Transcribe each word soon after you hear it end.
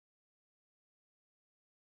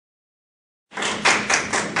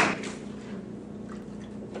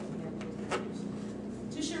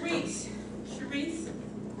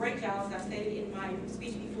stated in my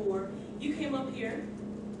speech before, you came up here,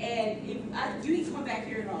 and you didn't come back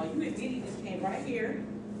here at all. You immediately just came right here,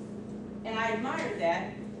 and I admired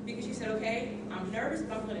that because you said, okay, I'm nervous,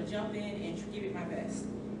 but I'm going to jump in and give it my best.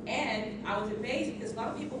 And I was amazed because a lot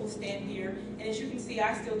of people will stand here, and as you can see,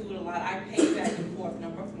 I still do it a lot. I pace back and forth, and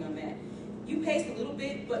I'm working on that. You paced a little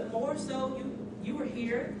bit, but more so, you were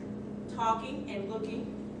here talking and looking,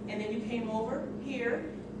 and then you came over here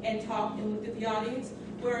and talked and looked at the audience.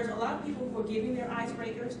 Whereas a lot of people who are giving their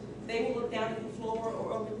icebreakers, they will look down at the floor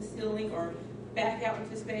or over the ceiling or back out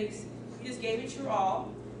into space. You just gave it your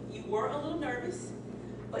all. You were a little nervous,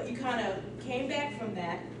 but you kind of came back from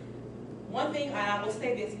that. One thing, and I will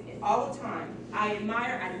say this all the time, I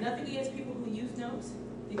have nothing against people who use notes,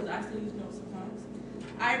 because I still use notes sometimes.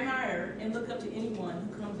 I admire and look up to anyone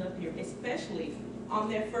who comes up here, especially on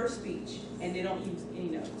their first speech, and they don't use any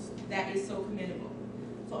notes. That is so commendable.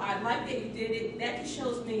 So I like that you did it. That just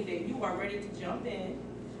shows me that you are ready to jump in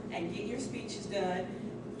and get your speeches done,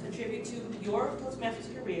 contribute to your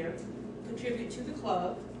Toastmasters career, contribute to the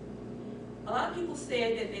club. A lot of people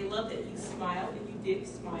said that they love that you smiled, and you did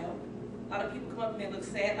smile. A lot of people come up and they look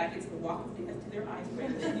sad, like it's the walk of death to their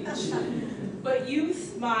icebreaker speech. But you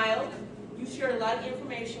smiled, you shared a lot of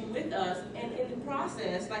information with us, and in the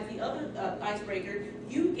process, like the other icebreaker,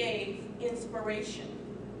 you gave inspiration.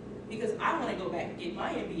 Because I want to go back and get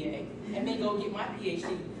my MBA, and then go get my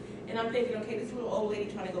PhD. And I'm thinking, okay, this little old lady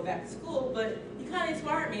trying to go back to school, but you kind of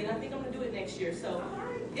inspired me, and I think I'm going to do it next year. So,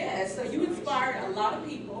 yeah, so you inspired a lot of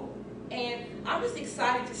people. And I'm just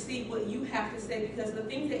excited to see what you have to say, because the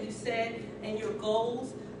things that you said and your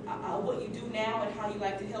goals, what you do now and how you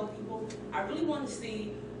like to help people, I really want to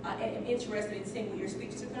see and am interested in seeing what your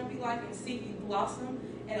speeches are going to be like and see you blossom.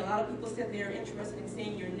 And a lot of people said they're interested in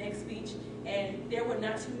seeing your next speech. And there were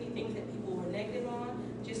not too many things that people were negative on,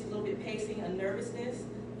 just a little bit pacing and nervousness.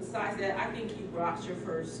 Besides that, I think you rocked your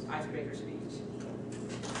first icebreaker speech.